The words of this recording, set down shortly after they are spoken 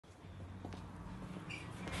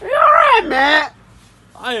Hey, mate.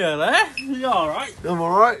 Hiya there. You alright? I'm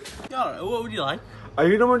alright. You alright? What would you like? Are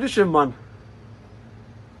you the magician, man?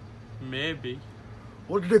 Maybe.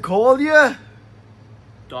 What did they call you?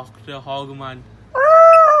 Dr. Hogman.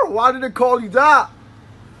 Why did they call you that?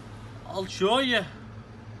 I'll show you.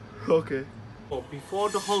 Okay. But before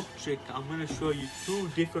the Hulk trick, I'm going to show you two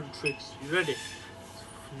different tricks. You ready?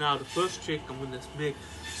 Now the first trick, I'm going to make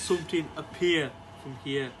something appear from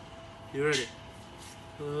here. You ready?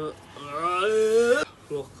 Look,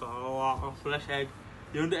 a fresh egg.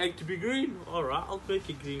 You want the egg to be green? Alright, I'll make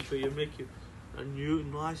it green for you. Make you a new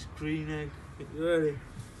nice green egg. You ready?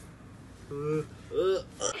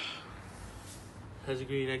 There's a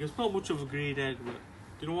green egg. It's not much of a green egg, but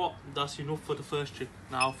you know what? That's enough for the first trick.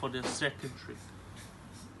 Now for the second trick.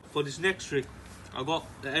 For this next trick, I got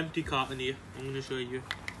the empty carton here. I'm going to show you.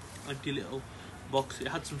 Empty little box. It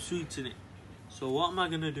had some sweets in it. So what am I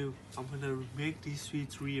going to do? I'm going to make these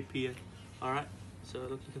sweets reappear. Alright? So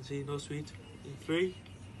look, you can see no sweets. In 3,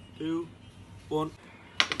 2, 1.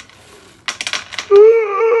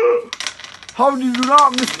 How do you do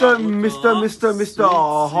that, Mr.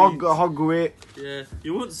 Hogway? Yeah,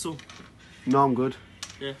 you want some? No, I'm good.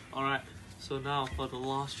 Yeah, alright. So now for the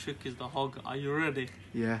last trick is the hog. Are you ready?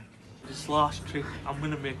 Yeah. This last trick, I'm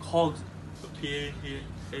going to make hogs appear in here.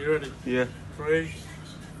 Are you ready? Yeah. 3,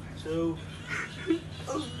 2.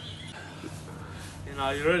 And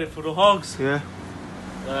are you ready for the hogs? Yeah.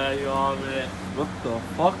 There you are, mate. What the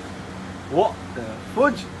fuck? What the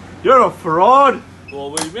fudge? You're a fraud.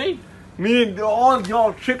 Well, what do you mean? Me and all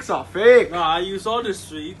your tricks are fake. Nah, you saw the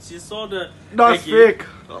sweets, you saw the That's eggy. fake.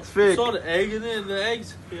 That's You fake. saw the egg in it, the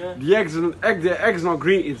eggs. Yeah. The egg's not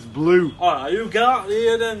green, it's blue. Alright, you get out of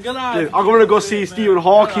here then, get out. Yeah, I'm gonna go see Stephen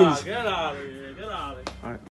Hawking. Get out of here.